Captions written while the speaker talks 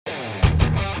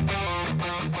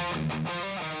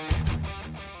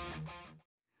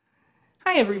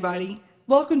Hi, everybody.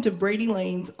 Welcome to Brady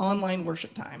Lane's online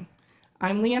worship time.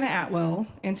 I'm Leanna Atwell,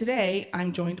 and today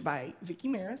I'm joined by Vicki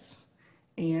Maris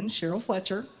and Cheryl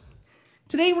Fletcher.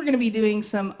 Today we're going to be doing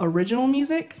some original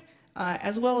music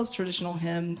as well as traditional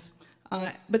hymns.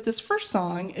 But this first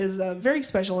song is very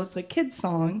special. It's a kid's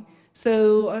song,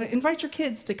 so invite your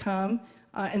kids to come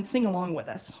and sing along with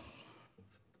us.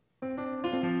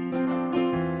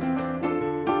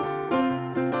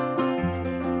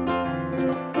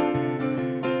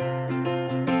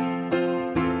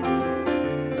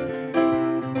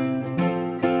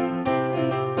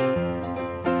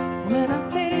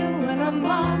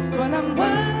 When I'm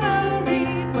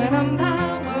worried, when I'm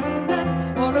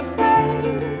powerless or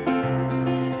afraid,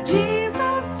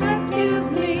 Jesus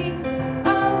rescues me.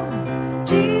 Oh,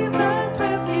 Jesus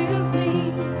rescues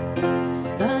me.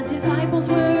 The disciples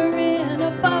were in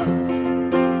a boat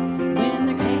when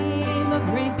there came a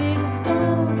great big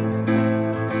storm.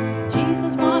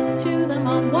 Jesus walked to them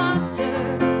on water,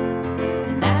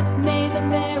 and that made them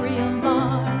very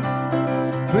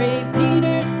alarmed. Brave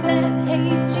Peter said, "Hey,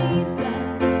 Jesus,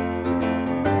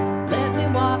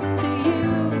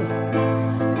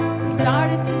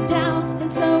 started to doubt,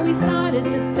 and so we started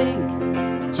to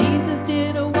sink. Jesus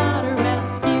did a water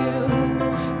rescue.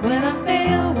 When I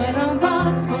fail, when I'm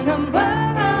lost, when I'm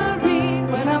worried,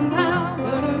 when I'm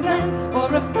powerless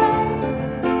or afraid,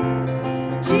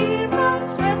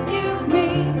 Jesus rescues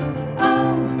me.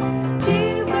 Oh,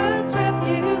 Jesus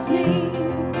rescues me.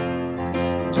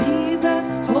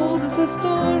 Jesus told us a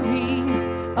story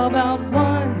about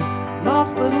one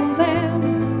lost little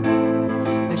lamb.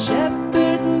 The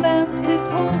shepherd left his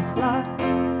whole flock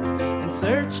and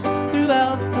searched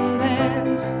throughout the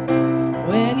land.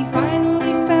 When he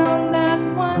finally found that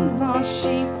one lost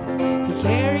sheep, he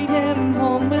carried him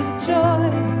home with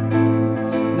joy.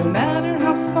 No matter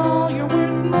how small, you're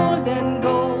worth more than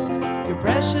gold. You're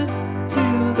precious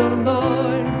to the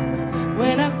Lord.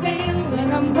 When I fail,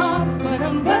 when I'm lost, when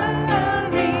I'm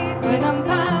worried, when I'm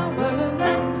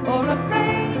powerless or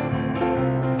afraid,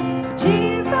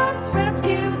 Jesus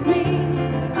rescues me.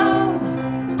 Oh,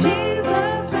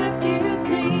 Jesus rescues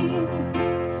me.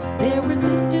 There were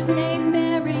sisters named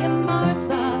Mary and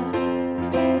Martha,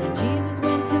 and Jesus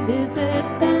went to visit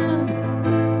them.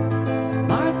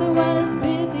 Martha was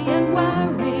busy and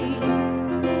worried,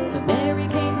 but Mary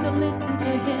came to listen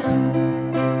to him.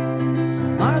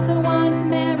 Martha wanted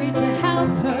Mary to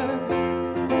help her,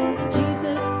 and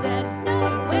Jesus said,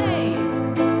 "No way."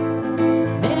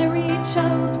 Mary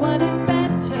chose what is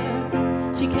better.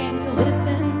 She came to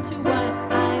listen to what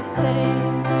I say.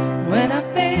 When I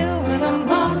fail, when I'm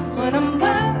lost, when I'm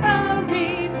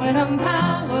worried, when I'm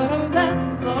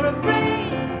powerless or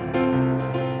afraid,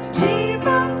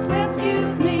 Jesus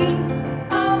rescues me.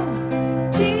 Oh,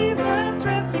 Jesus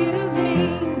rescues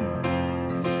me.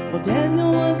 Well,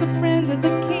 Daniel was a friend of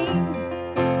the king.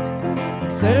 He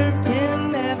served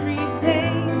him every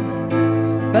day.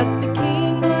 But the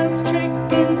king was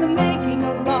tricked into making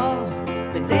a law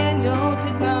that Daniel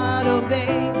could not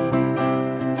obey.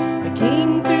 The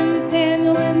king threw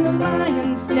Daniel in the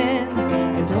lion's den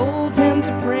and told him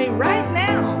to pray right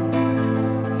now.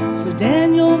 So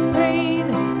Daniel prayed,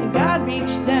 and God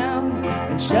reached down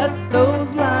and shut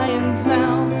those lions'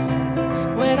 mouths.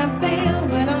 When I fail,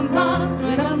 when I'm lost,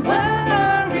 when I'm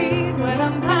worried, when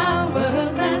I'm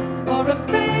powerless or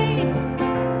afraid,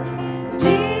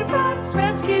 Jesus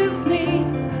rescues me.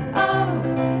 Oh,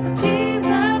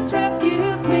 Jesus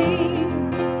rescues me.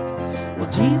 Well,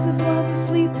 Jesus was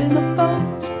asleep in a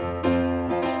boat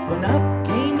when up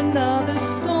came another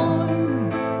storm.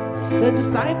 The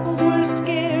disciples were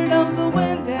scared of the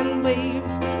wind and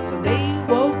waves, so they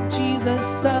woke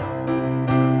Jesus up.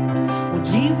 Well,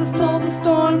 Jesus told the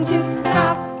storm to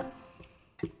stop,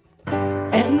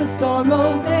 and the storm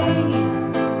obeyed.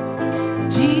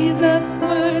 Jesus'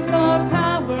 words are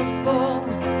powerful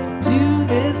to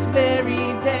this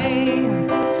very day.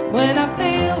 When I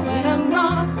fail, when I'm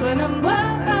lost, when I'm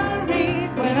worried,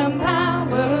 when I'm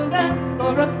powerless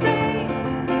or afraid,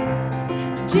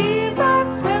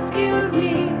 Jesus rescues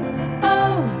me.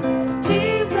 Oh,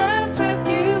 Jesus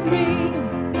rescues me.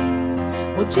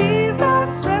 Well,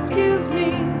 Jesus rescues me.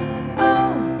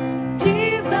 Oh,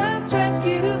 Jesus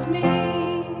rescues me.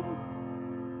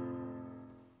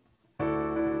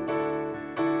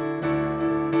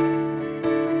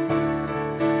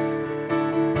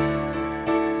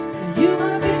 You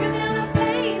are bigger than our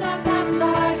pain, our past,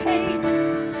 our hate.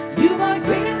 You are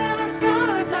greater than our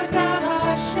scars, our doubt,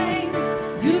 our shame.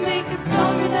 You make us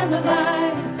stronger than the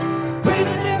lies,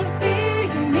 greater than the fear.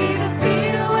 You meet us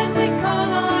here when we call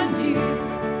on you.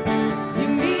 You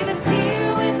meet us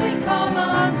here when we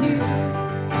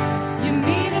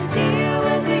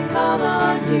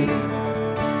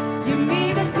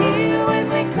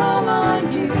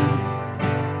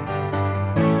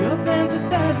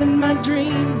than my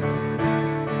dreams.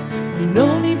 You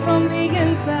know me from the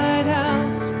inside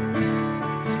out.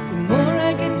 The more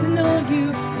I get to know you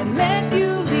and let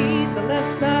you lead, the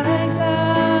less I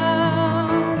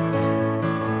doubt.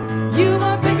 You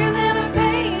are bigger than our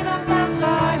pain, our past,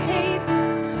 our hate.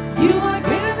 You are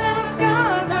greater than our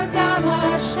scars, our doubt,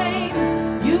 our shame.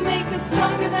 You make us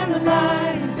stronger than the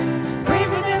lies,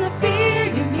 braver than the fear.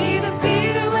 You meet us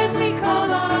here when we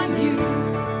call on you.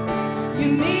 You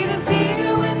meet us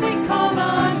here when we call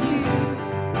on you.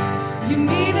 You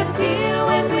meet us here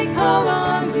when we call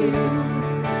on you.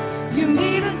 You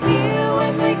meet us here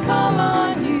when we call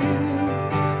on you.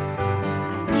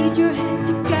 I need your hands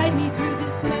to guide me through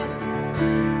this mess,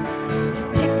 to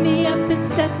pick me up and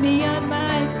set me on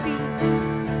my feet,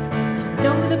 to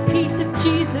know the peace of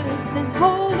Jesus and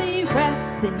holy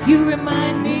rest. Then you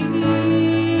remind me,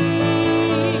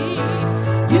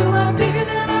 you are bigger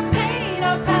than our pain,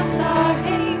 our past, our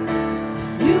hate.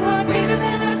 You are greater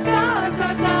than our scars,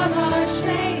 our doubt, our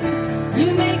shame.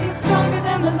 You make us stronger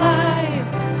than the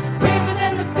lies, braver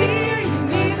than the fear. You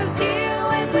meet us here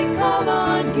when we call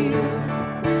on you.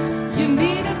 You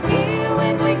meet us here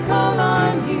when we call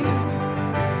on you.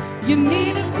 You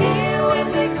meet us here when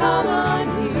we call on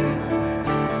you.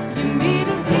 You meet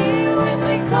us here when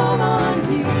we call on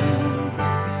you.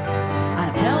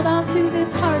 I've held on to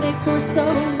this heartache for so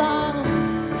long.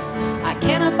 I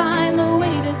cannot find the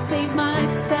way to save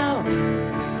myself,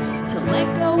 to let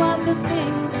go of the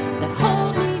things that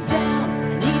hold me down.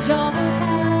 I need your help.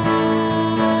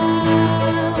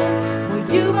 Well,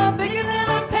 you are bigger than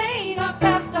our pain, our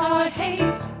past, our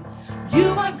hate.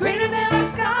 You are greater than our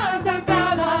scars, our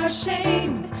doubt, our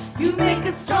shame. You make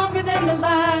us stronger than the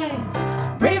lies,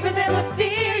 braver than the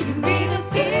fear. You meet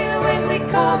us here when we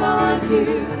call on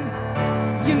you.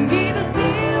 You meet us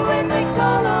here when we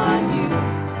call on you.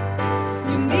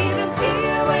 You meet us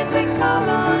here when we call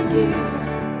on you.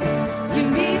 You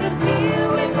meet us here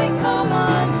when we call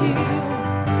on you.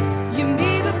 You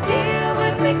meet us here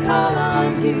when we call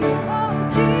on you. Oh,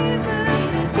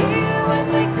 Jesus, here when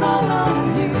we call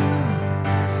on you.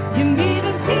 You meet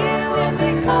us here when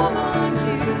we call on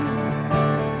you.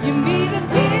 You meet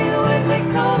us here when we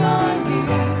call on you.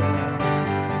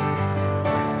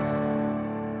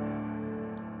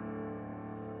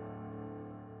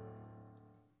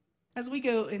 As we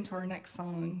go into our next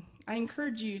song, I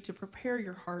encourage you to prepare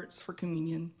your hearts for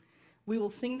communion. We will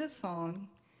sing this song,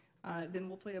 then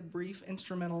we'll play a brief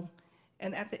instrumental,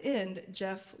 and at the end,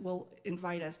 Jeff will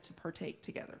invite us to partake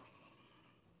together.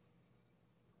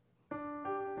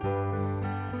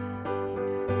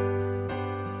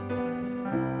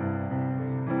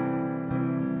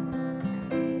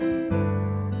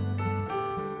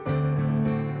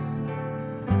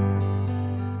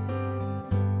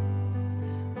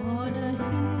 On a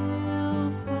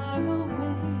hill far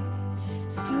away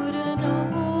stood an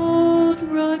old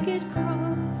rugged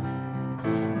cross,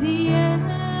 the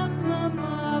emblem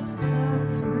of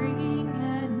suffering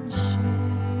and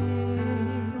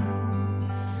shame.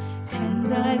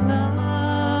 And I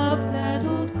love that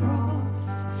old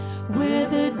cross where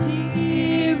the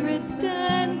dearest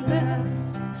and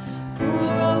best for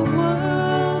a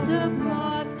world of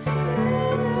lost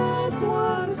sinners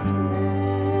was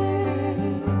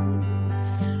slain.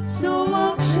 So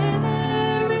I'll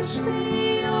cherish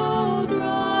the old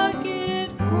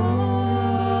rugged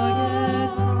cross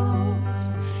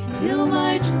till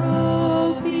my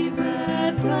trophies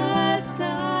at last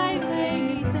I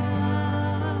lay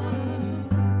down.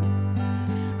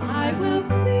 I will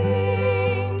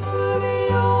cling to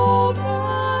the old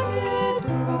rugged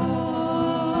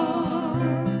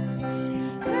cross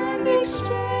and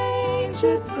exchange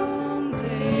it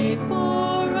someday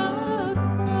for a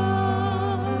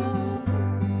crown.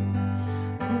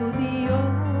 Oh, the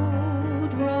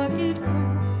old rugged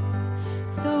cross,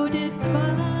 so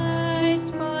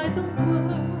despised by the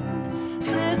world,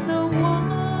 has a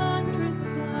wondrous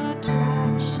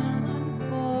attraction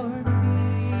for me.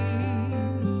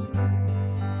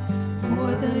 For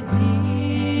the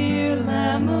dear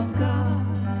Lamb of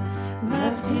God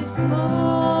left his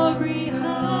glory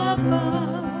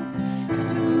above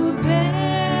to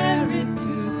bear it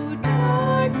to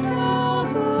dark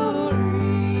Calvary.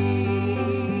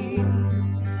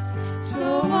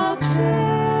 So I'll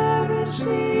cherish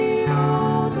the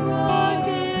old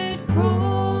rugged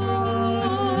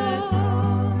cross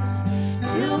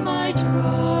till my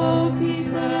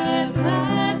trophies at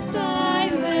last I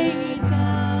lay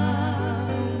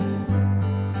down.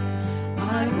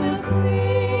 I will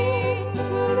cling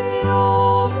to the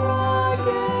old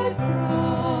rugged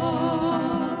cross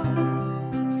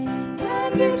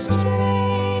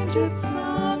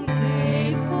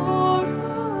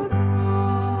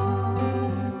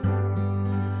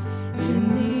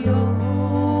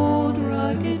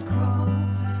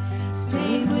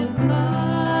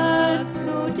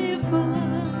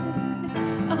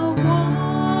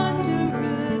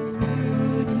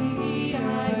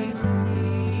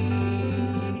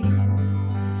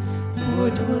For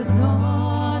 'twas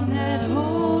on that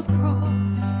old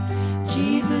cross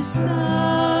Jesus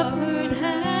suffered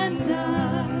and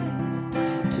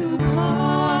died to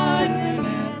pardon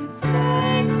and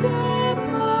sanctify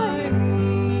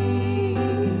me.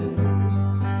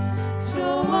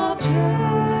 So I'll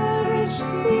cherish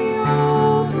the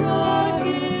old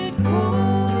rugged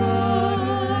cross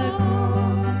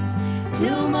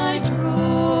till my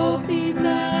trophies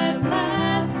at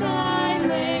last I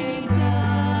lay down.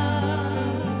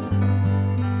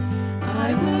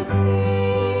 I will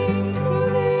cling to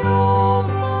the old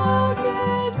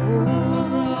rugged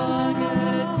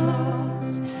cross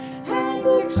and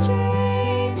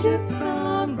exchange it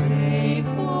someday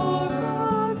for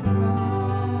a crown.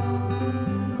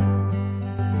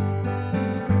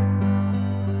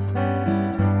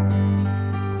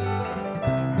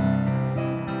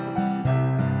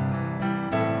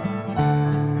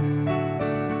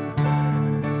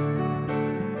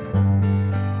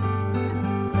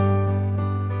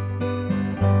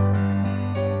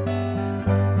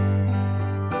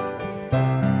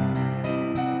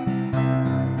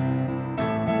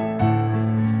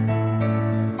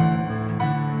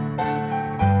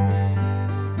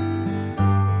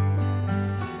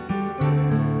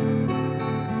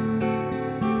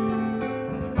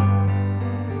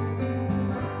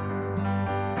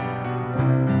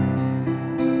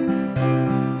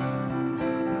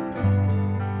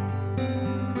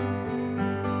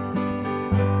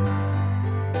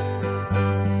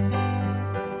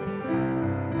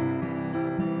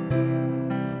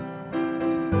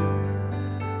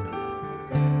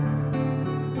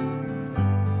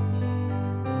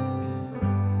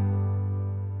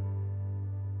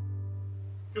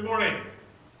 Good morning.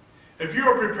 If you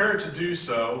are prepared to do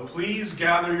so, please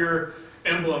gather your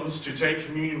emblems to take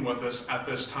communion with us at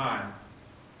this time.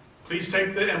 Please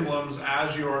take the emblems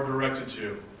as you are directed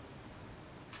to.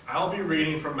 I'll be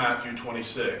reading from Matthew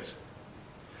 26.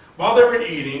 While they were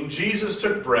eating, Jesus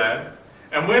took bread,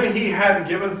 and when he had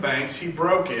given thanks, he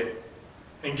broke it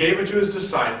and gave it to his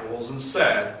disciples and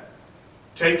said,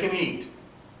 "Take and eat.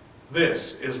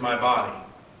 This is my body."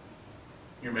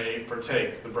 You may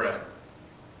partake the bread.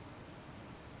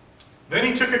 Then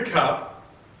he took a cup,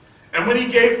 and when he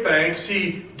gave thanks,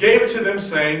 he gave it to them,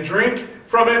 saying, "Drink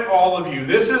from it, all of you.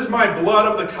 This is my blood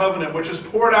of the covenant, which is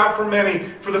poured out for many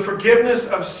for the forgiveness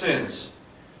of sins.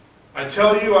 I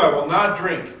tell you, I will not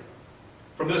drink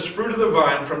from this fruit of the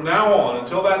vine from now on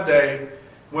until that day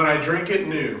when I drink it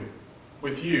new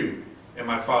with you in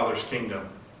my Father's kingdom."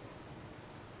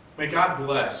 May God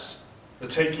bless the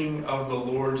taking of the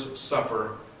Lord's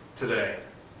Supper today.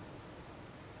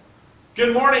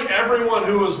 Good morning, everyone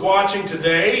who is watching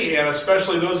today, and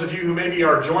especially those of you who maybe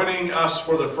are joining us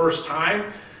for the first time.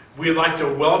 We'd like to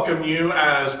welcome you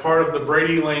as part of the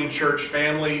Brady Lane Church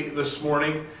family this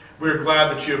morning. We're glad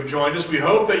that you have joined us. We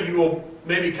hope that you will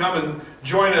maybe come and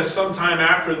join us sometime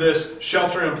after this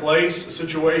shelter-in-place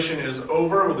situation is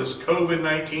over, with this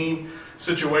COVID-19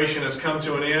 situation has come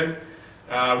to an end.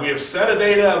 We have set a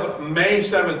date of May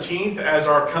 17th as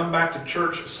our Come Back to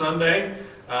Church Sunday.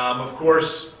 Of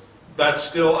course, that's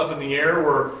still up in the air.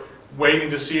 We're waiting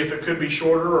to see if it could be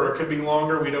shorter or it could be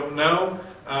longer. We don't know.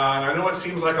 And I know it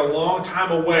seems like a long time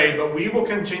away, but we will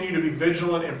continue to be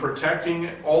vigilant in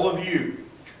protecting all of you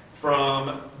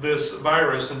from this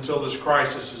virus until this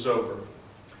crisis is over.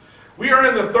 We are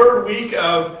in the third week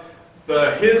of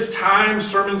the His Time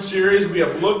sermon series. We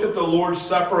have looked at the Lord's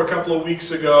Supper a couple of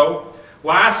weeks ago.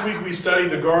 Last week we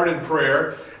studied the garden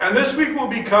prayer. And this week we'll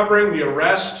be covering the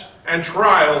arrest and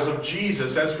trials of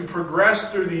Jesus as we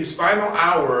progress through these final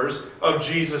hours of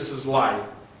Jesus' life.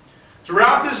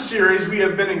 Throughout this series, we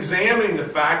have been examining the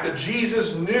fact that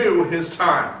Jesus knew his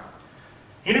time.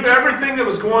 He knew everything that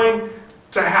was going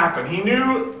to happen. He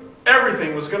knew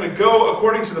everything was going to go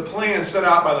according to the plan set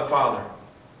out by the Father.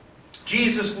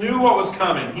 Jesus knew what was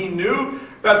coming. He knew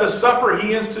that the supper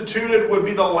he instituted would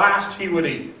be the last he would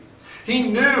eat. He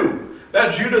knew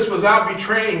that Judas was out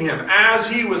betraying him as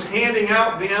he was handing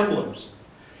out the emblems.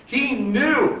 He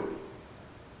knew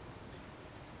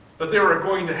that they were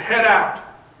going to head out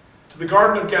to the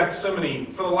Garden of Gethsemane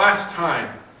for the last time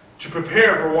to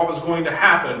prepare for what was going to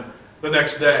happen the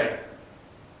next day.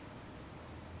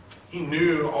 He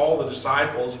knew all the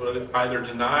disciples would either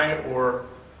deny or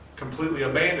completely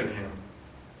abandon him.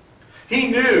 He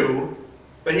knew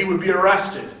that he would be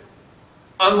arrested,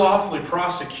 unlawfully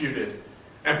prosecuted,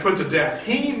 and put to death.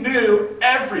 He knew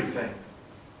everything.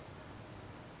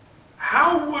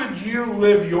 How would you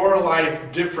live your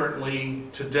life differently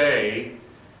today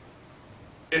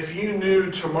if you knew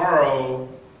tomorrow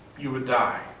you would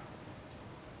die?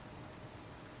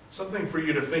 something for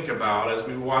you to think about as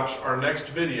we watch our next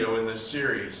video in this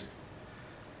series.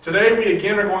 Today we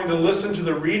again are going to listen to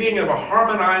the reading of a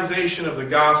harmonization of the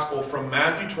gospel from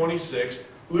Matthew 26,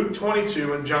 Luke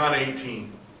 22, and John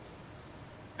 18.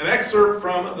 An excerpt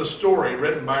from the story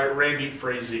written by Randy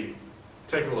Frazee.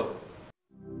 Take a look.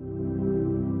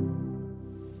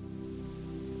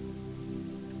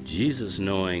 Jesus,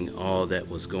 knowing all that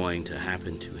was going to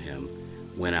happen to him,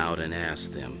 went out and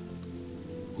asked them,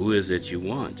 "Who is it you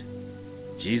want?"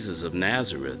 "Jesus of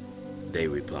Nazareth," they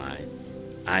replied.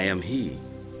 "I am he,"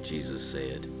 Jesus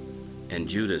said. And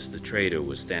Judas the traitor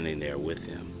was standing there with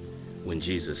him. When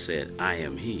Jesus said, "I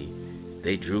am he,"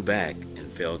 they drew back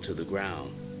and fell to the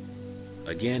ground.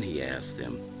 Again he asked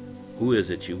them, "Who is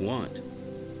it you want?"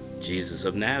 "Jesus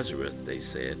of Nazareth," they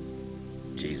said.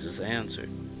 Jesus answered,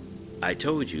 "I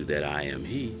told you that I am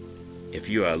he. If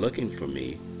you are looking for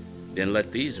me, then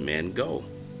let these men go."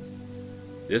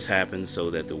 This happened so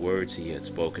that the words he had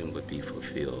spoken would be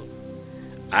fulfilled.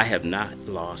 "I have not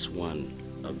lost one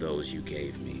of those you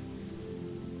gave me."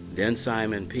 Then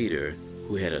Simon Peter,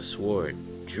 who had a sword,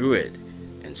 drew it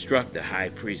and struck the high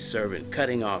priest's servant,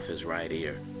 cutting off his right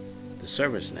ear. The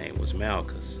servant's name was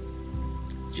Malchus.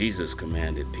 Jesus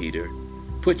commanded Peter,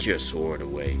 "Put your sword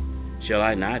away. Shall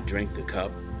I not drink the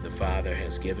cup the Father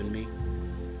has given me?"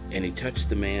 And he touched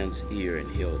the man's ear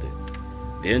and healed it.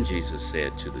 Then Jesus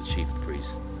said to the chief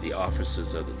priests, the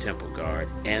officers of the temple guard,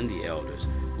 and the elders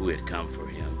who had come for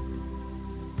him,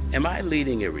 "Am I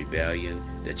leading a rebellion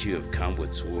that you have come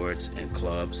with swords and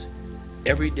clubs?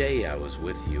 Every day I was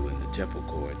with you in the temple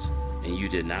courts, and you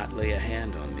did not lay a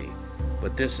hand on me.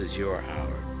 But this is your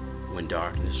hour, when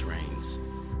darkness reigns."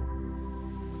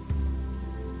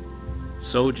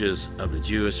 Soldiers of the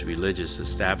Jewish religious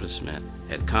establishment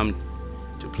had come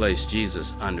to place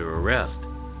Jesus under arrest,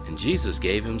 and Jesus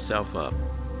gave himself up.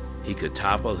 He could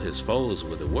topple his foes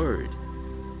with a word.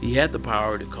 He had the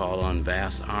power to call on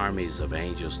vast armies of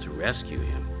angels to rescue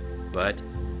him, but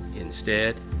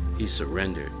instead he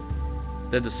surrendered.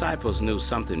 The disciples knew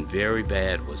something very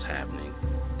bad was happening,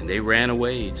 and they ran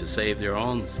away to save their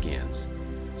own skins.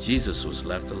 Jesus was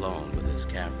left alone with his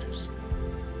captors.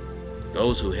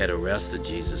 Those who had arrested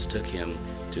Jesus took him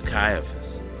to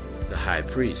Caiaphas, the high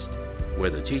priest, where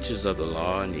the teachers of the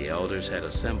law and the elders had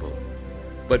assembled.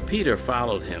 But Peter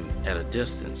followed him at a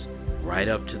distance, right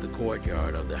up to the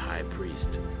courtyard of the high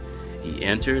priest. He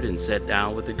entered and sat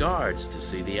down with the guards to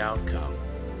see the outcome.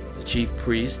 The chief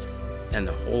priest and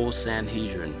the whole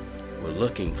Sanhedrin were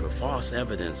looking for false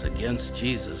evidence against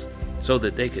Jesus so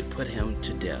that they could put him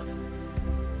to death.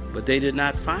 But they did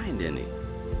not find any,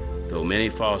 though many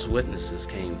false witnesses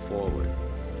came forward.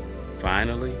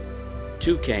 Finally,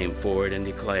 two came forward and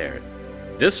declared,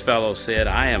 "This fellow said,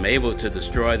 'I am able to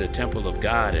destroy the temple of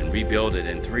God and rebuild it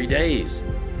in 3 days.'"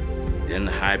 Then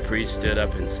the high priest stood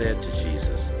up and said to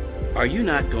Jesus, "Are you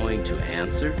not going to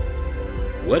answer?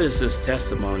 What is this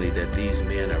testimony that these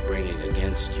men are bringing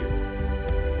against you?"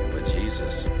 But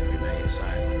Jesus remained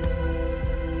silent.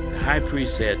 The high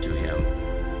priest said to him,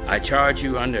 "I charge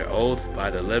you under oath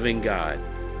by the living God.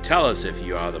 Tell us if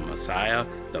you are the Messiah,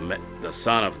 the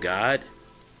Son of God."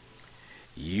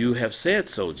 "You have said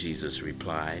so," Jesus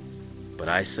replied. "But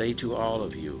I say to all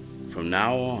of you, from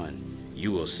now on,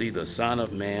 you will see the Son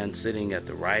of Man sitting at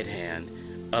the right hand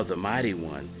of the Mighty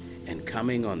One and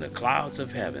coming on the clouds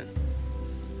of heaven."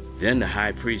 Then the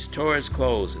high priest tore his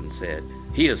clothes and said,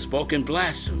 "He has spoken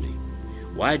blasphemy.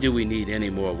 Why do we need any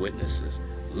more witnesses?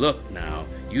 Look now,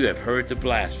 you have heard the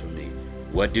blasphemy.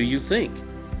 What do you think?"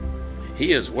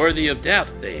 "He is worthy of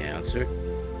death," they answered.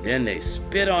 Then they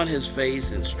spit on his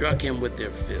face and struck him with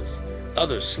their fists.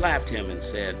 Others slapped him and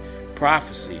said,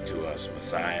 "Prophesy to us,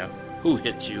 Messiah. Who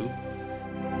hit you?"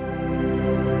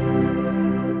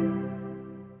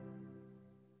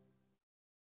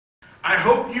 I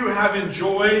hope you have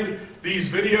enjoyed these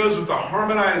videos with the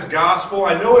harmonized gospel.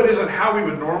 I know it isn't how we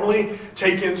would normally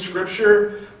take in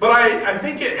Scripture, but I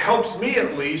think it helps me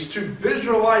at least to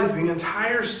visualize the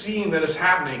entire scene that is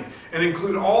happening and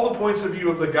include all the points of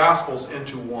view of the Gospels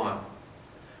into one.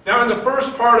 Now in the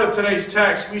first part of today's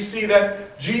text, we see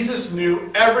that Jesus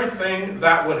knew everything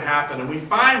that would happen, and we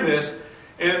find this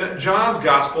in John's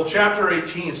Gospel, chapter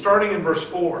 18, starting in verse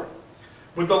 4.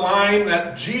 With the line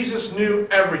that Jesus knew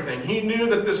everything. He knew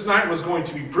that this night was going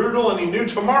to be brutal, and he knew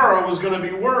tomorrow was going to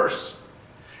be worse.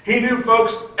 He knew,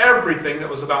 folks, everything that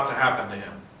was about to happen to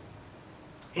him.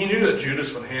 He knew that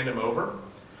Judas would hand him over.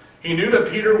 He knew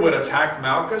that Peter would attack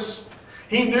Malchus.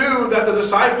 He knew that the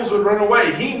disciples would run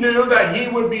away. He knew that he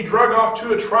would be dragged off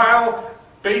to a trial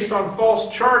based on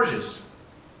false charges.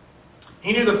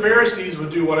 He knew the Pharisees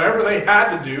would do whatever they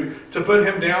had to do to put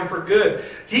him down for good.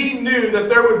 He knew that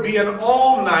there would be an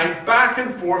all-night back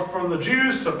and forth from the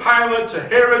Jews to Pilate to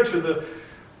Herod to the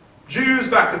Jews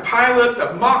back to Pilate,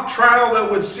 a mock trial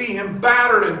that would see him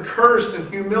battered and cursed and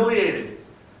humiliated.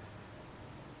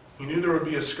 He knew there would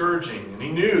be a scourging, and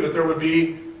he knew that there would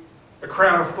be a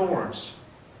crown of thorns.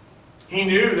 He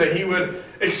knew that he would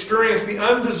experience the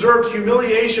undeserved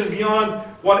humiliation beyond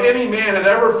what any man had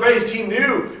ever faced. He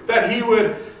knew that he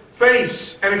would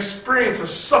face and experience a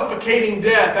suffocating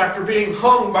death after being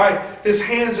hung by his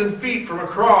hands and feet from a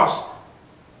cross.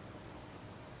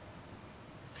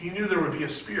 He knew there would be a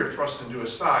spear thrust into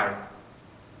his side.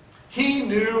 He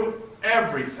knew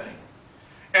everything.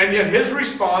 And yet his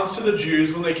response to the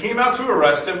Jews when they came out to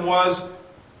arrest him was,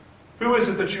 "Who is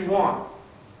it that you want?"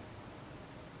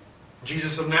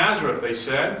 "Jesus of Nazareth," they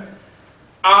said.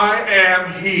 "I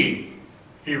am he,"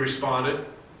 he responded.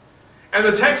 And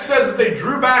the text says that they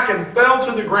drew back and fell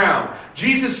to the ground.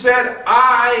 Jesus said,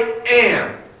 "I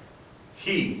am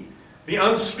he." The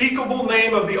unspeakable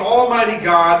name of the Almighty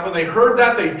God. When they heard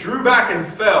that, they drew back and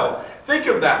fell. Think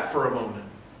of that for a moment.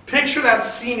 Picture that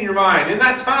scene in your mind. In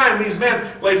that time, these men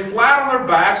lay flat on their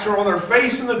backs or on their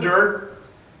face in the dirt,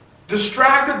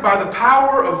 distracted by the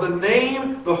power of the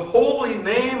name, the holy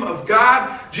name of God.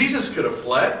 Jesus could have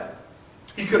fled.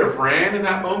 He could have ran in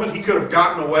that moment. He could have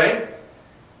gotten away.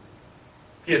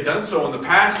 He had done so in the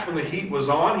past when the heat was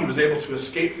on. He was able to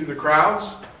escape through the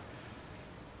crowds.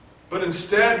 But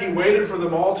instead, he waited for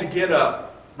them all to get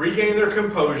up, regain their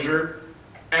composure,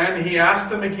 and he asked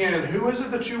them again, "Who is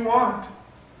it that you want?"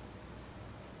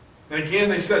 And again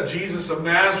they said, "Jesus of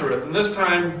Nazareth." And this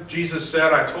time Jesus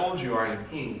said, "I told you I am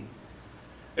he.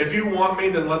 If you want me,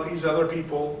 then let these other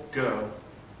people go."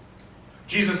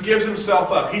 Jesus gives himself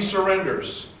up. He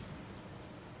surrenders.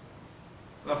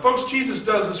 Now, folks, Jesus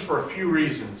does this for a few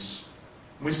reasons.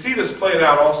 We see this played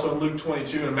out also in Luke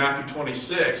 22 and Matthew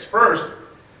 26. First,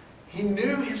 he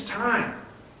knew his time.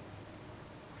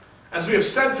 As we have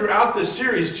said throughout this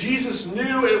series, Jesus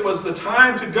knew it was the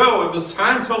time to go. It was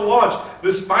time to launch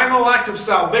this final act of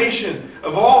salvation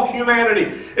of all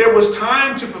humanity. It was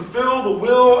time to fulfill the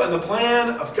will and the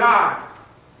plan of God.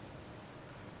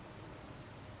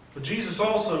 But Jesus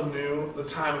also knew the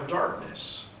time of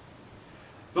darkness.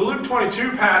 The Luke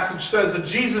 22 passage says that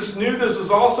Jesus knew this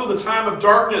was also the time of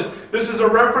darkness. This is a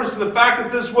reference to the fact that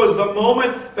this was the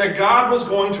moment that God was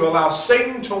going to allow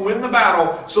Satan to win the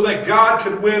battle so that God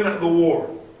could win the war.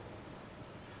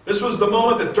 This was the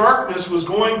moment that darkness was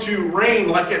going to reign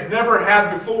like it never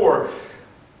had before.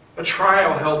 A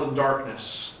trial held in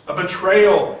darkness, a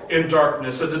betrayal in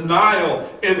darkness, a denial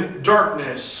in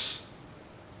darkness.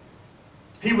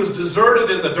 He was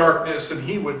deserted in the darkness and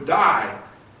he would die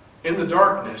in the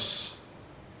darkness.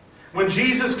 When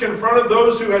Jesus confronted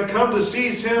those who had come to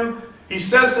seize him, he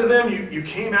says to them, you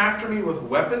came after me with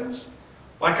weapons?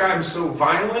 Like I'm so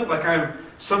violent? Like I'm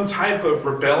some type of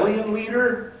rebellion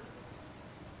leader?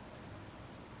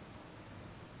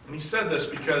 And he said this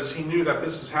because he knew that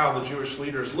this is how the Jewish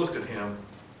leaders looked at him.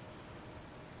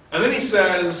 And then he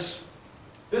says,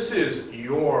 this is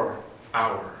your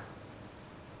hour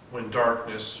when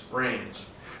darkness reigns.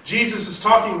 Jesus is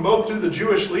talking both to the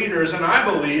Jewish leaders, and I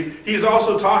believe he's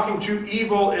also talking to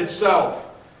evil itself.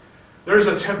 There's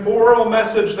a temporal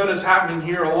message that is happening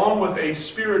here along with a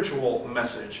spiritual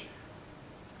message.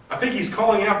 I think he's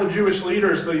calling out the Jewish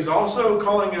leaders, but he's also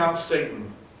calling out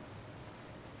Satan.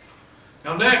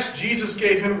 Now next, Jesus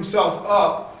gave himself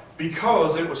up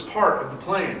because it was part of the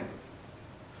plan.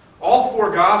 All four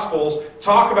Gospels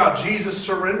talk about Jesus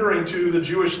surrendering to the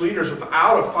Jewish leaders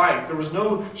without a fight. There was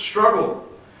no struggle.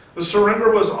 The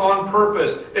surrender was on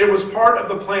purpose. It was part of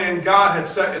the plan God had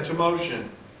set into motion.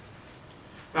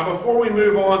 Now, before we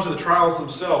move on to the trials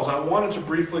themselves, I wanted to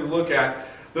briefly look at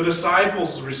the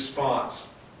disciples' response.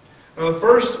 Now, the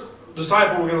first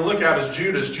disciple we're going to look at is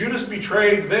Judas. Judas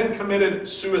betrayed, then committed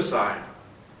suicide.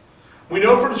 We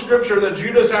know from Scripture that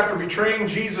Judas, after betraying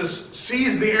Jesus,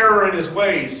 sees the error in his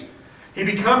ways. He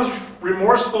becomes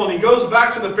remorseful and he goes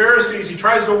back to the Pharisees. He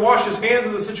tries to wash his hands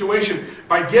of the situation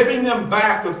by giving them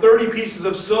back the 30 pieces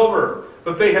of silver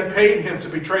that they had paid him to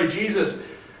betray Jesus.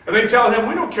 And they tell him,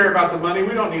 we don't care about the money.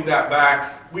 We don't need that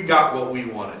back. We got what we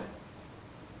wanted.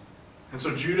 And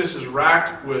so Judas is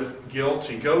racked with guilt.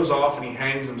 He goes off and he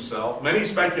hangs himself. Many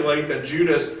speculate that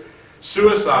Judas'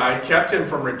 suicide kept him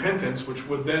from repentance, which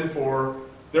would therefore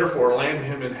land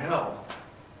him in hell.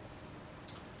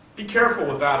 Be careful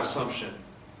with that assumption.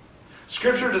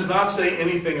 Scripture does not say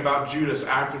anything about Judas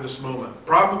after this moment.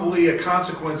 Probably a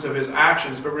consequence of his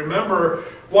actions. But remember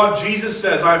what Jesus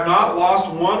says, I have not lost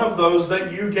one of those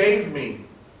that you gave me.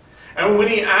 And when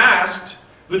he asked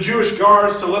the Jewish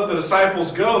guards to let the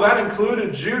disciples go, that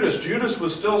included Judas. Judas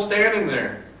was still standing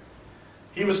there.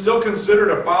 He was still considered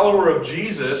a follower of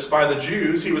Jesus by the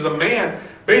Jews. He was a man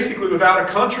basically without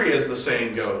a country, as the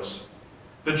saying goes.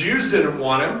 The Jews didn't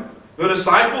want him. The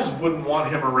disciples wouldn't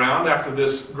want him around after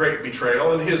this great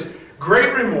betrayal. In his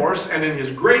great remorse and in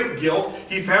his great guilt,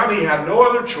 he found he had no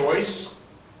other choice.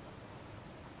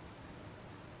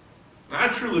 I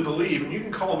truly believe, and you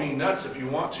can call me nuts if you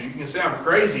want to, you can say I'm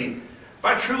crazy,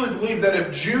 but I truly believe that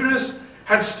if Judas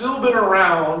had still been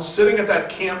around sitting at that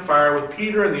campfire with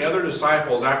Peter and the other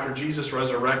disciples after Jesus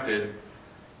resurrected,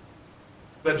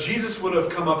 that Jesus would have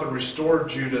come up and restored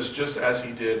Judas just as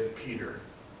he did Peter.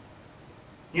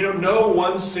 You know, no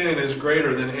one sin is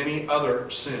greater than any other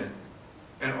sin,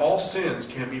 and all sins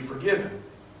can be forgiven.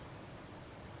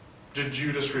 Did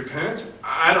Judas repent?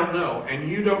 I don't know, and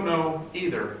you don't know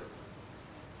either.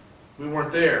 We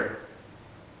weren't there.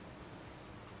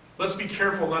 Let's be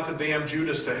careful not to damn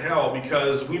Judas to hell,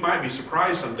 because we might be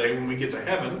surprised someday when we get to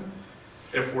heaven,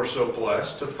 if we're so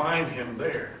blessed, to find him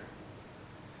there.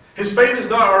 His fate is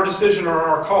not our decision or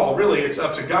our call. Really, it's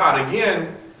up to God.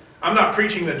 Again, I'm not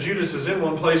preaching that Judas is in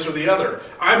one place or the other.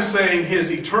 I'm saying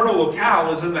his eternal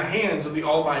locale is in the hands of the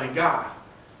Almighty God.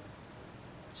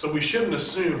 So we shouldn't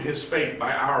assume his fate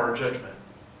by our judgment.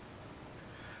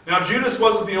 Now, Judas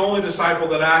wasn't the only disciple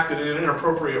that acted in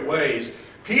inappropriate ways.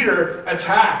 Peter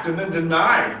attacked and then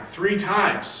denied 3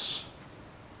 times.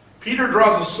 Peter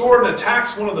draws a sword and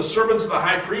attacks one of the servants of the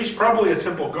high priest, probably a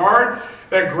temple guard,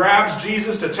 that grabs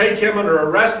Jesus to take him under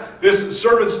arrest. This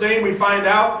servant's name, we find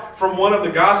out from one of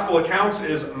the gospel accounts,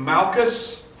 is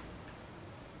Malchus.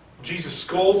 Jesus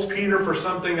scolds Peter for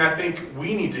something I think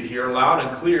we need to hear loud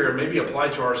and clear and maybe apply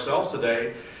to ourselves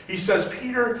today. He says,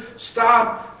 Peter,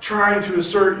 stop trying to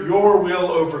assert your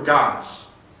will over God's.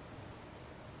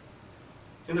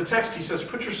 In the text, he says,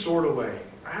 put your sword away.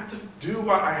 I have to do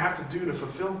what I have to do to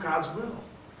fulfill God's will.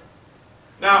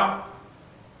 Now,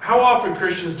 how often,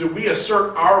 Christians, do we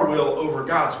assert our will over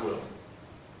God's will?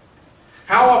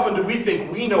 How often do we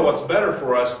think we know what's better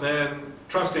for us than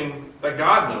trusting that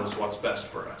God knows what's best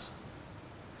for us?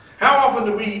 How often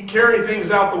do we carry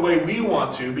things out the way we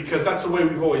want to because that's the way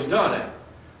we've always done it?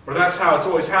 Or that's how it's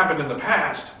always happened in the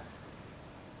past?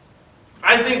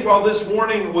 I think while this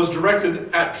warning was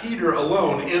directed at Peter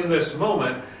alone in this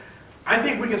moment, I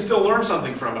think we can still learn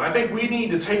something from it. I think we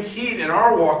need to take heed in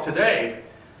our walk today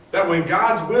that when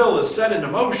God's will is set into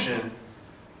motion,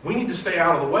 we need to stay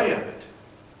out of the way of it.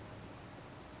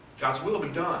 God's will be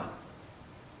done.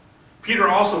 Peter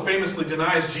also famously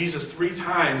denies Jesus 3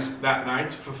 times that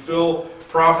night to fulfill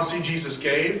prophecy Jesus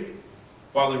gave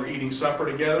while they were eating supper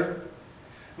together.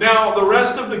 Now, the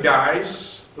rest of the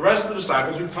guys, the rest of the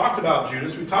disciples, we've talked about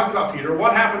Judas, we've talked about Peter.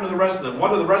 What happened to the rest of them? What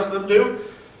did the rest of them do?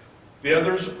 The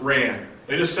others ran.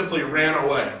 They just simply ran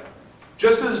away.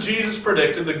 Just as Jesus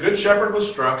predicted, the good shepherd was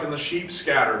struck and the sheep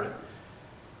scattered.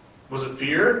 Was it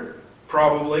fear?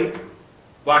 Probably.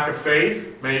 Lack of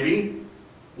faith? Maybe.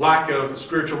 Lack of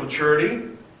spiritual maturity?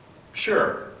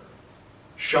 Sure.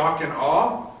 Shock and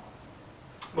awe?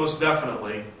 Most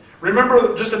definitely.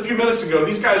 Remember, just a few minutes ago,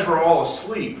 these guys were all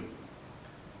asleep.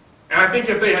 And I think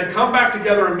if they had come back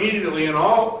together immediately and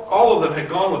all of them had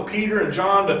gone with Peter and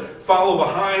John to follow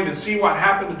behind and see what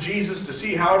happened to Jesus, to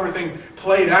see how everything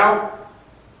played out,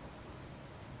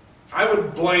 I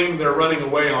would blame their running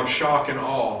away on shock and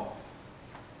awe.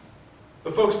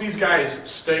 But folks, these guys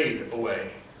stayed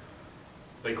away.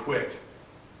 They quit.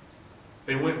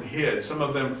 They went and hid, some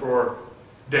of them for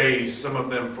days, some of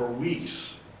them for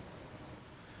weeks.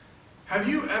 Have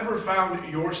you ever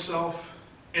found yourself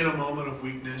in a moment of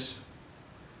weakness,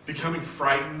 becoming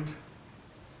frightened,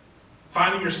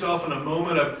 finding yourself in a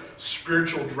moment of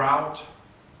spiritual drought,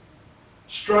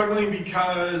 struggling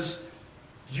because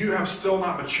you have still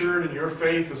not matured in your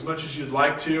faith as much as you'd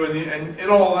like to, and in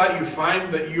all that you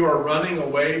find that you are running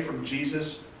away from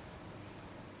Jesus?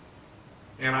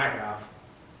 And I have.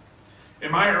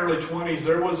 In my early 20s,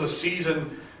 there was a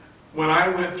season when I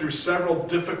went through several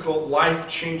difficult,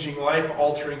 life-changing,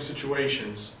 life-altering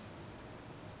situations.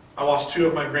 I lost 2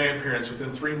 of my grandparents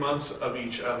within 3 months of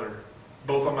each other,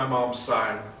 both on my mom's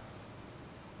side.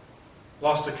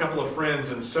 Lost a couple of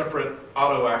friends in separate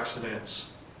auto accidents.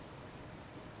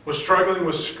 Was struggling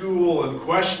with school and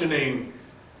questioning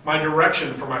my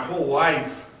direction for my whole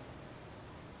life.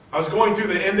 I was going through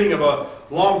the ending of a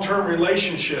long-term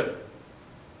relationship.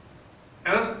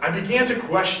 And I began to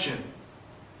question.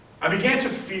 I began to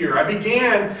fear. I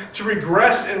began to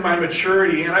regress in my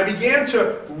maturity. And I began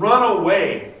to run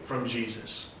away from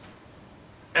Jesus.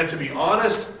 And to be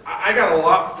honest, I got a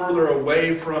lot further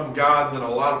away from God than a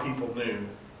lot of people knew.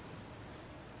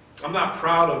 I'm not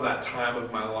proud of that time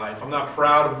of my life. I'm not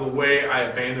proud of the way I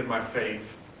abandoned my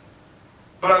faith.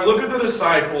 But I look at the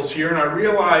disciples here and I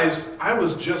realize I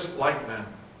was just like them.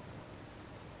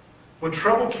 When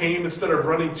trouble came, instead of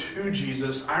running to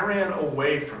Jesus, I ran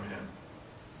away from him.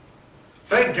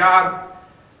 Thank God,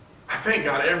 I thank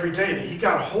God every day that he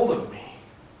got a hold of me.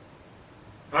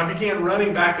 And I began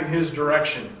running back in his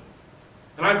direction.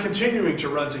 And I'm continuing to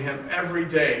run to him every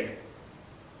day.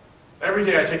 Every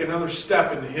day I take another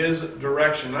step in his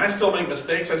direction. And I still make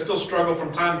mistakes. I still struggle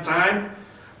from time to time.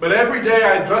 But every day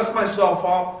I dust myself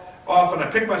off and I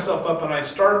pick myself up and I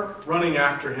start running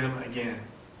after him again.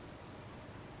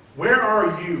 Where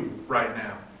are you right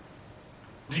now?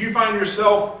 Do you find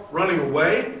yourself running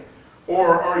away,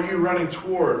 or are you running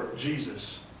toward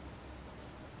Jesus?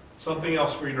 Something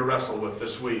else for you to wrestle with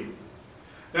this week.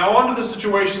 Now on to the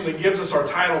situation that gives us our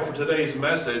title for today's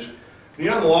message, the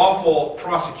unlawful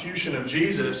prosecution of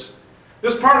Jesus.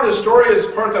 This part of the story is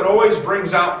the part that always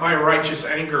brings out my righteous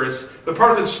anger. It's the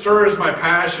part that stirs my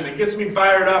passion. It gets me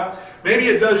fired up. Maybe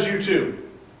it does you too.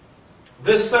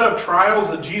 This set of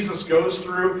trials that Jesus goes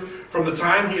through from the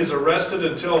time he is arrested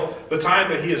until the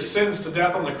time that he is sentenced to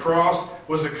death on the cross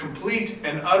was a complete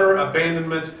and utter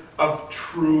abandonment of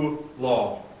true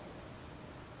law.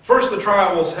 First, the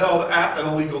trial was held at an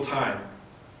illegal time.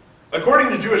 According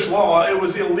to Jewish law, it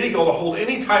was illegal to hold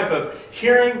any type of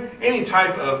hearing, any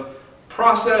type of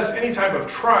process, any type of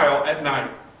trial at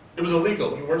night. It was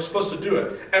illegal. You weren't supposed to do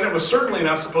it. And it was certainly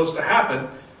not supposed to happen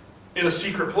in a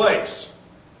secret place.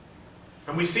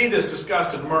 And we see this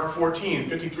discussed in Mark 14,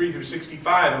 53 through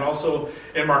 65, and also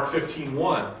in Mark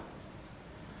 15:1.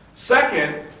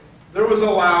 Second, there was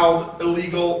allowed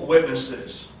illegal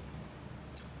witnesses.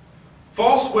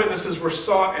 False witnesses were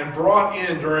sought and brought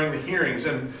in during the hearings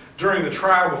and during the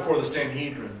trial before the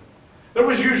Sanhedrin. There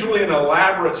was usually an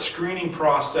elaborate screening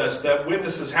process that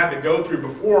witnesses had to go through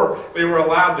before they were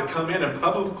allowed to come in and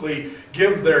publicly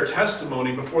give their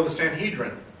testimony before the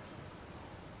Sanhedrin.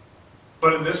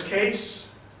 But in this case,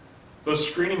 those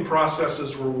screening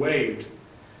processes were waived.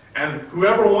 And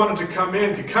whoever wanted to come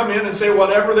in could come in and say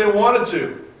whatever they wanted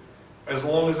to, as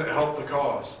long as it helped the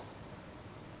cause.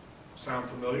 Sound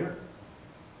familiar?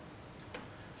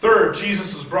 Third,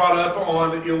 Jesus was brought up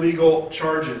on illegal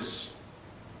charges.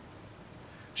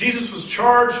 Jesus was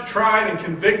charged, tried, and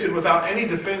convicted without any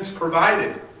defense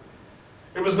provided.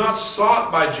 It was not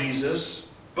sought by Jesus,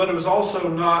 but it was also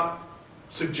not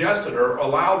suggested or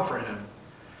allowed for him.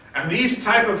 And these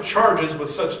type of charges with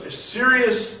such a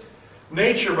serious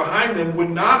nature behind them would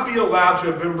not be allowed to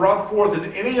have been brought forth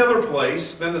in any other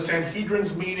place than the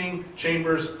Sanhedrin's meeting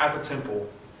chambers at the temple.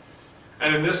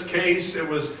 And in this case, it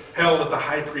was held at the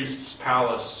high priest's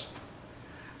palace.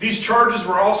 These charges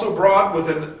were also brought with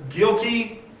a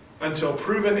guilty until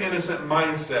proven innocent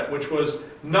mindset, which was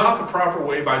not the proper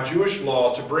way by Jewish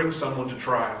law to bring someone to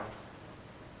trial.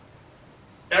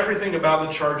 Everything about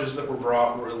the charges that were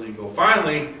brought were illegal.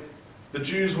 Finally, the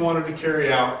Jews wanted to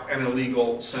carry out an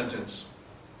illegal sentence.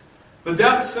 The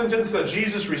death sentence that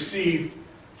Jesus received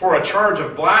for a charge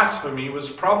of blasphemy was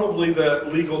probably the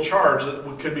legal charge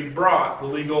that could be brought, the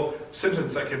legal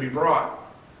sentence that could be brought.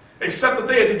 Except that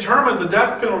they had determined the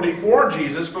death penalty for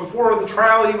Jesus before the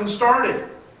trial even started.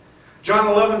 John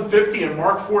 11:50 and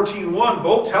Mark 14:1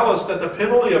 both tell us that the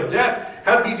penalty of death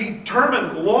had to be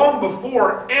determined long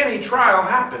before any trial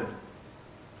happened.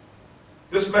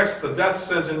 This makes the death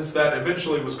sentence that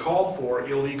eventually was called for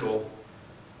illegal.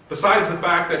 Besides the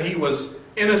fact that he was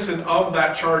innocent of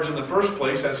that charge in the first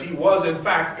place, as he was in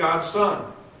fact God's son.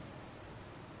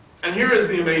 And here is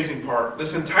the amazing part.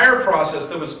 This entire process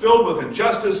that was filled with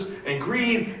injustice and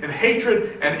greed and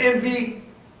hatred and envy,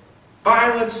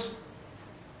 violence,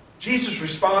 Jesus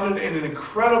responded in an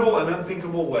incredible and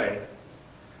unthinkable way.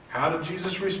 How did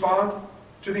Jesus respond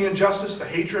to the injustice, the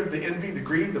hatred, the envy, the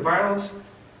greed, the violence?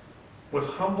 With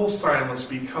humble silence,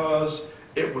 because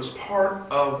it was part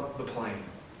of the plan.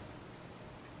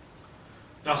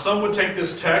 Now, some would take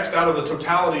this text out of the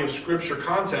totality of Scripture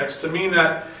context to mean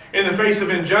that in the face of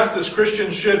injustice,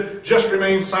 Christians should just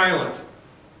remain silent.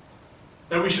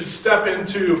 That we shouldn't step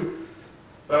into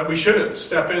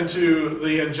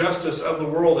the injustice of the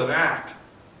world and act.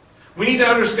 We need to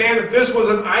understand that this was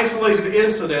an isolated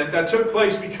incident that took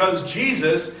place because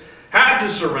Jesus had to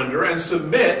surrender and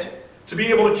submit to be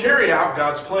able to carry out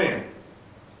God's plan.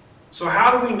 So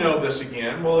how do we know this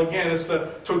again? Well, again, it's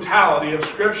the totality of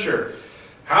Scripture.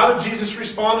 How did Jesus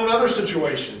respond in other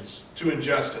situations to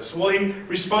injustice? Well, he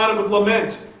responded with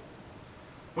lament.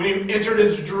 When he entered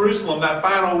into Jerusalem that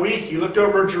final week, he looked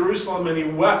over Jerusalem and he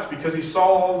wept because he saw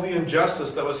all the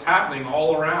injustice that was happening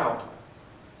all around.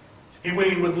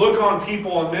 When he would look on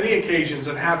people on many occasions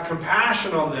and have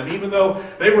compassion on them, even though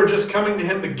they were just coming to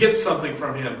him to get something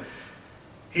from him,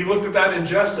 he looked at that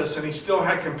injustice and he still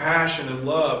had compassion and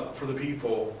love for the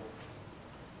people.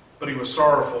 But he was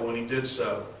sorrowful when he did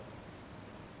so.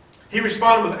 He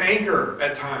responded with anger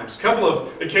at times. A couple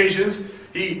of occasions,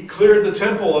 he cleared the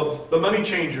temple of the money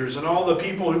changers and all the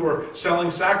people who were selling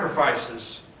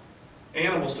sacrifices,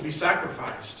 animals to be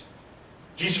sacrificed.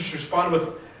 Jesus responded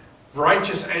with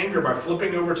righteous anger by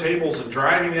flipping over tables and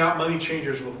driving out money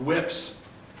changers with whips,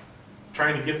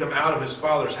 trying to get them out of his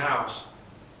Father's house.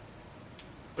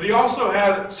 But he also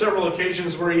had several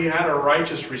occasions where he had a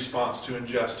righteous response to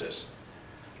injustice.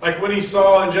 Like when he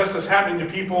saw injustice happening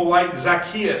to people like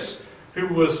Zacchaeus, who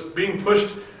was being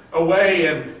pushed away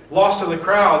and lost in the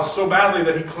crowd so badly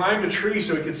that he climbed a tree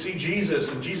so he could see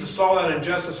Jesus. And Jesus saw that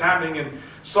injustice happening and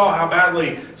saw how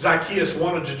badly Zacchaeus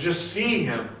wanted to just see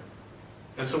him.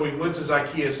 And so he went to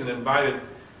Zacchaeus and invited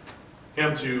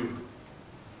him to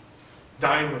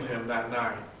dine with him that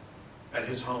night at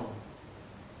his home.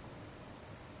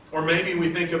 Or maybe we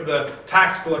think of the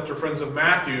tax collector friends of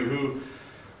Matthew who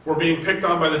were being picked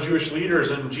on by the Jewish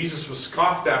leaders, and Jesus was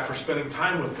scoffed at for spending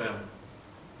time with them.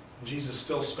 And Jesus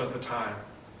still spent the time.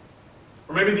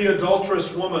 Or maybe the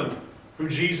adulterous woman who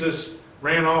Jesus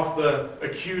ran off the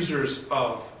accusers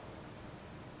of.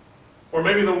 Or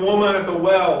maybe the woman at the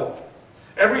well.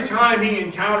 Every time he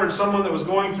encountered someone that was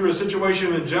going through a situation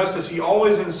of injustice, he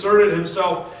always inserted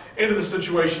himself into the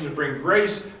situation to bring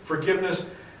grace,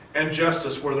 forgiveness, and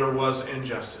justice where there was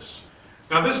injustice.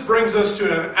 Now this brings us to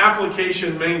an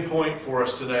application main point for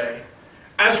us today.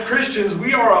 As Christians,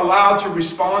 we are allowed to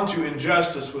respond to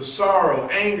injustice with sorrow,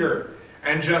 anger,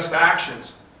 and just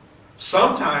actions.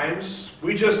 Sometimes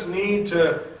we just need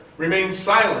to remain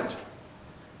silent.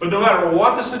 But no matter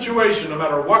what the situation, no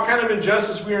matter what kind of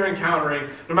injustice we are encountering,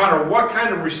 no matter what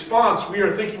kind of response we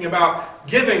are thinking about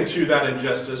giving to that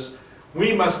injustice,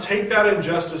 we must take that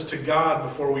injustice to God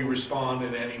before we respond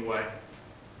in any way.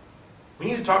 We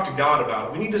need to talk to God about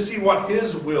it. We need to see what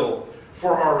His will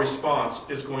for our response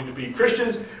is going to be.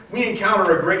 Christians, we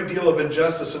encounter a great deal of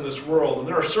injustice in this world, and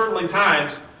there are certainly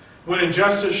times when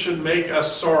injustice should make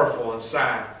us sorrowful and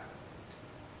sad.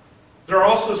 There are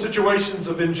also situations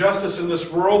of injustice in this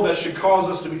world that should cause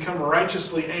us to become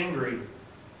righteously angry.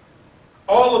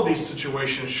 All of these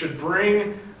situations should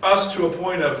bring us to a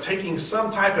point of taking some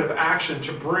type of action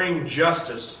to bring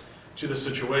justice to the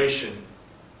situation.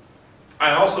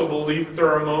 I also believe that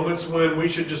there are moments when we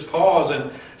should just pause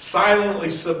and silently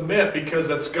submit because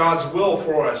that's God's will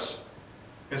for us.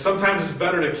 And sometimes it's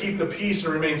better to keep the peace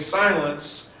and remain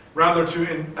silent rather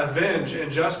to avenge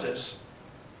injustice.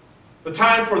 The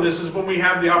time for this is when we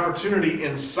have the opportunity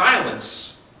in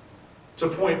silence to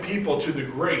point people to the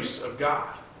grace of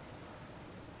God.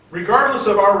 Regardless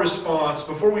of our response,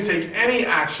 before we take any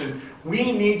action,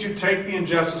 we need to take the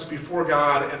injustice before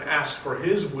God and ask for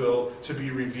His will to be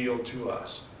revealed to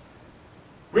us.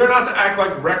 We are not to act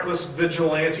like reckless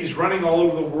vigilantes running all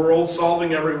over the world,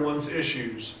 solving everyone's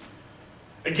issues.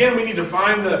 Again, we need to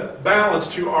find the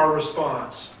balance to our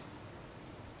response.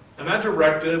 And that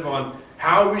directive on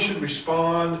how we should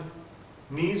respond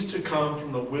needs to come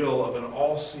from the will of an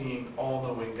all-seeing,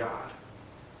 all-knowing God.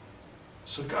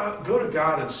 So go to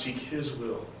God and seek His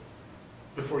will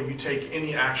before you take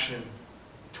any action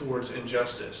towards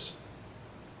injustice.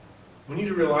 We need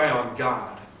to rely on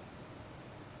God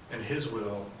and His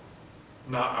will,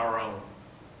 not our own.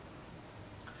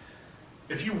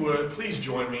 If you would, please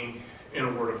join me in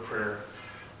a word of prayer.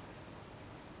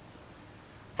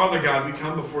 Father God, we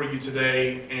come before you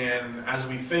today, and as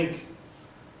we think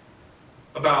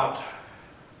about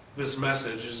this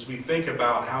message, as we think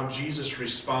about how Jesus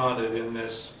responded in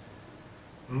this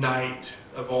night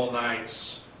of all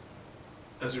nights,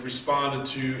 as He responded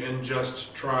to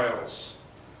unjust trials,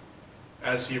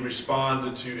 as He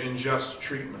responded to unjust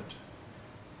treatment,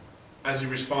 as He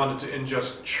responded to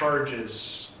unjust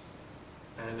charges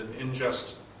and an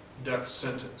unjust death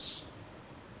sentence,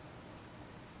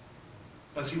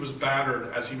 as He was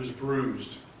battered, as He was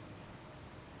bruised.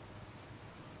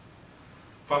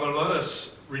 Father, let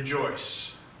us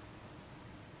rejoice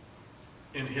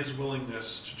in His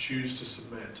willingness to choose to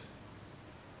submit.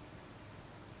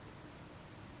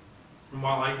 And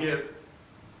while I get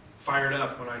fired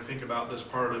up when I think about this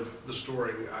part of the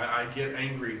story, I get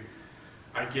angry.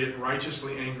 I get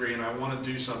righteously angry, and I want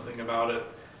to do something about it.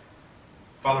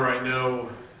 Father, I know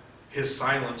His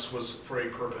silence was for a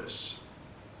purpose.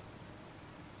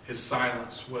 His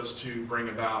silence was to bring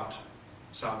about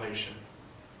salvation.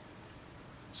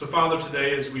 So, Father,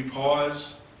 today as we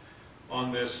pause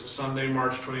on this Sunday,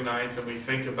 March 29th, and we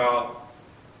think about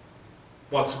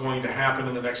what's going to happen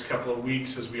in the next couple of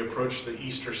weeks as we approach the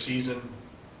Easter season.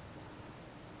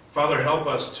 Father, help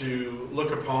us to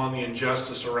look upon the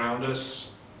injustice around us.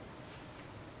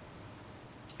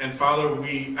 And Father,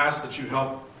 we ask that you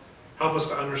help us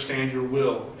to understand your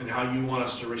will and how you want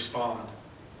us to respond.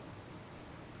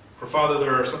 For Father,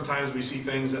 there are sometimes we see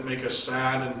things that make us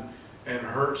sad and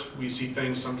hurt. We see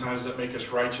things sometimes that make us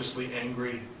righteously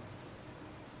angry.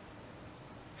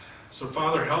 So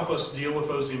Father, help us deal with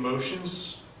those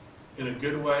emotions in a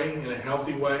good way, in a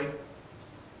healthy way.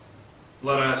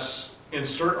 Let us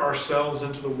insert ourselves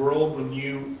into the world when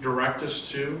you direct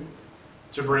us to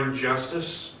bring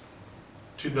justice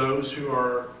to those who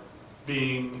are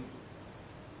being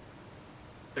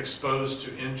exposed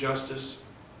to injustice.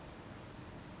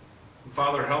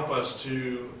 Father, help us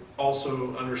to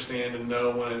also understand and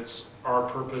know when it's our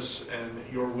purpose and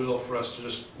your will for us to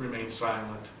just remain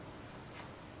silent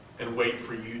and wait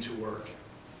for you to work.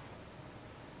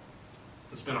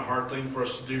 It's been a hard thing for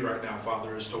us to do right now,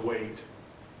 Father, is to wait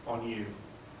on you.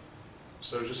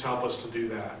 So just help us to do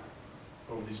that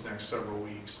over these next several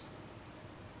weeks.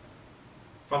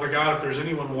 Father God, if there's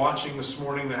anyone watching this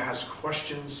morning that has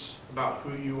questions about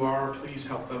who you are, please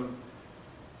help them.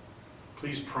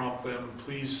 Please prompt them.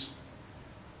 Please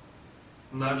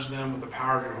nudge them with the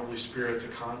power of your Holy Spirit to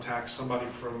contact somebody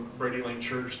from Brady Lane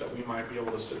Church that we might be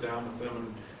able to sit down with them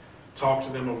and talk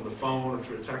to them over the phone or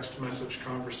through a text message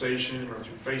conversation or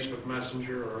through Facebook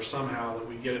Messenger, or somehow that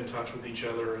we get in touch with each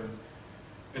other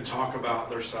and talk about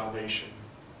their salvation.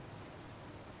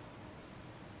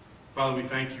 Father, we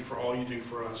thank you for all you do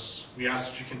for us. We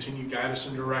ask that you continue to guide us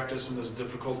and direct us in this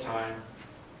difficult time.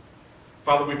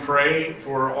 Father, we pray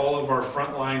for all of our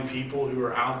frontline people who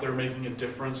are out there making a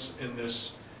difference in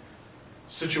this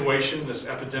situation, this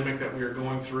epidemic that we are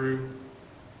going through,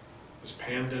 this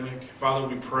pandemic. Father,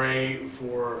 we pray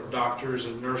for doctors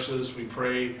and nurses. We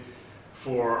pray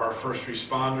for our first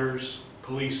responders,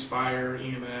 police, fire,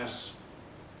 EMS.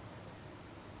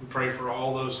 We pray for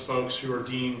all those folks who are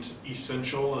deemed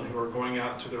essential and who are going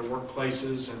out to their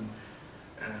workplaces and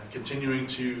continuing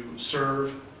to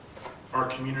serve our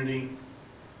community.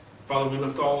 Father, we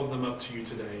lift all of them up to you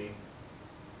today.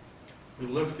 We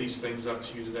lift these things up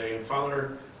to you today. And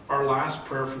Father, our last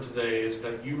prayer for today is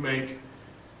that you make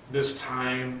this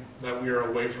time that we are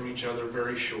away from each other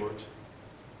very short.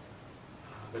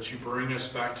 That you bring us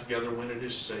back together when it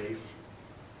is safe.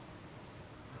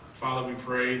 Father, we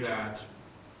pray that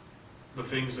the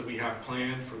things that we have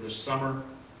planned for this summer,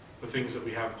 the things that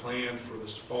we have planned for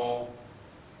this fall,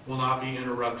 will not be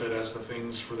interrupted as the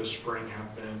things for this spring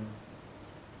have been.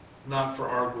 Not for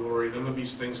our glory. None of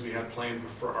these things we had planned were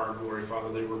for our glory,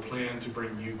 Father. They were planned to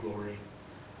bring you glory.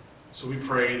 So we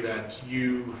pray that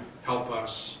you help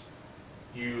us.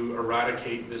 You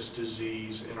eradicate this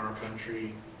disease in our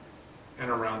country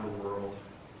and around the world.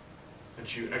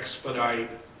 That you expedite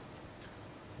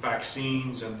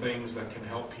vaccines and things that can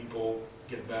help people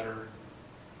get better.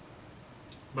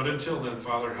 But until then,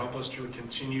 Father, help us to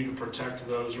continue to protect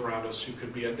those around us who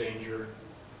could be at danger.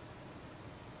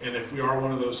 And if we are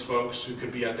one of those folks who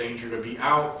could be at danger to be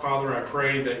out, Father, I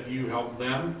pray that you help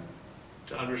them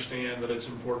to understand that it's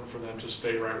important for them to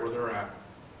stay right where they're at.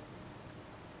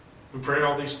 We pray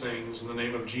all these things in the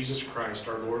name of Jesus Christ,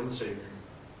 our Lord and Savior.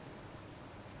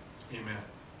 Amen.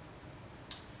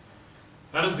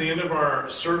 That is the end of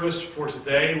our service for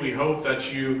today. We hope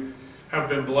that you have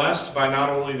been blessed by not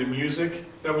only the music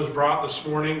that was brought this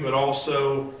morning, but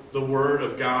also the Word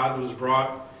of God that was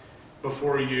brought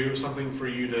before you, something for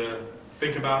you to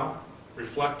think about,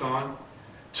 reflect on.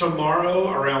 Tomorrow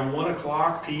around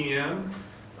 1 p.m.,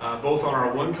 both on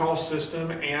our one-call system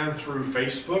and through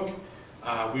Facebook,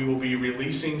 we will be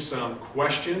releasing some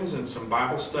questions and some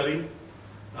Bible study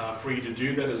for you to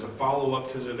do that as a follow-up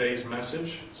to today's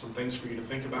message, some things for you to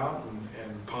think about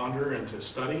and ponder and to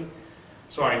study.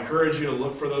 So I encourage you to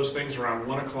look for those things around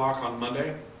 1 on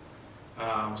Monday.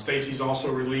 Stacy's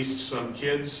also released some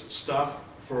kids stuff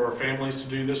for families to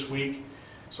do this week.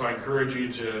 So I encourage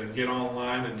you to get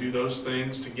online and do those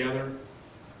things together.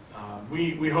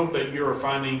 We hope that you are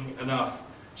finding enough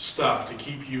stuff to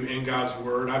keep you in God's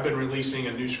Word. I've been releasing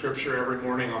a new scripture every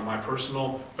morning on my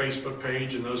personal Facebook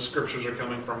page, and those scriptures are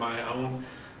coming from my own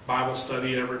Bible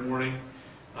study every morning.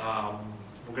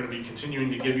 We're going to be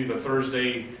continuing to give you the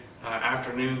Thursday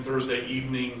afternoon, Thursday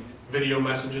evening video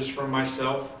messages from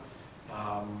myself.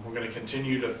 We're going to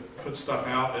continue to put stuff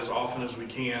out as often as we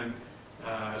can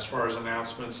as far as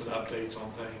announcements and updates on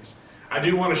things. I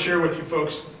do want to share with you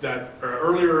folks that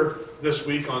earlier this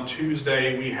week on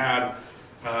Tuesday we had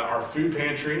our food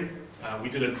pantry. We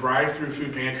did a drive-through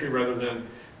food pantry rather than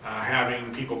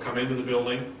having people come into the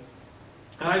building.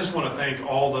 And I just want to thank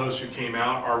all those who came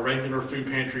out, our regular food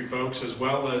pantry folks, as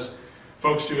well as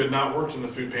folks who had not worked in the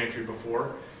food pantry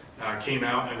before, came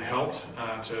out and helped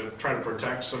to try to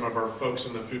protect some of our folks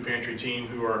in the food pantry team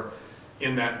who are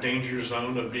in that danger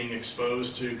zone of being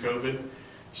exposed to COVID.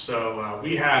 So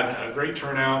we had a great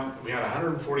turnout. We had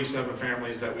 147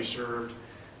 families that we served.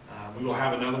 We will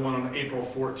have another one on April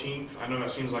 14th. I know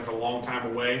that seems like a long time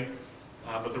away,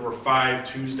 but there were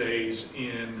 5 Tuesdays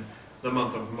in the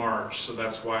month of March, so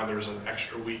that's why there's an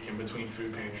extra week in between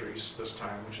food pantries this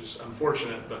time, which is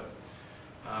unfortunate, but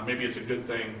maybe it's a good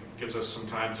thing. It gives us some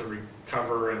time to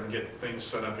recover and get things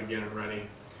set up again and ready.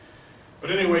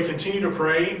 But anyway, continue to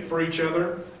pray for each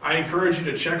other. I encourage you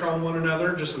to check on one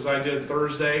another, just as I did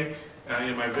Thursday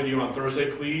in my video on Thursday.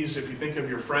 Please, if you think of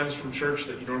your friends from church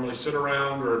that you normally sit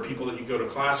around, or people that you go to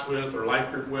class with or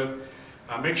life group with,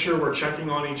 make sure we're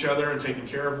checking on each other and taking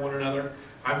care of one another.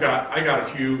 I got a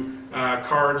few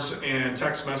cards and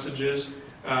text messages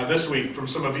this week from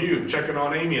some of you checking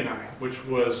on Amy and I, which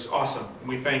was awesome. And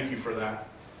we thank you for that.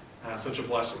 Such a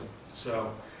blessing.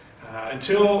 So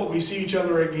until we see each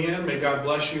other again, may God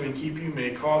bless you and keep you. May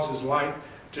He cause His light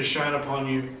to shine upon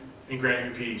you and grant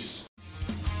you peace.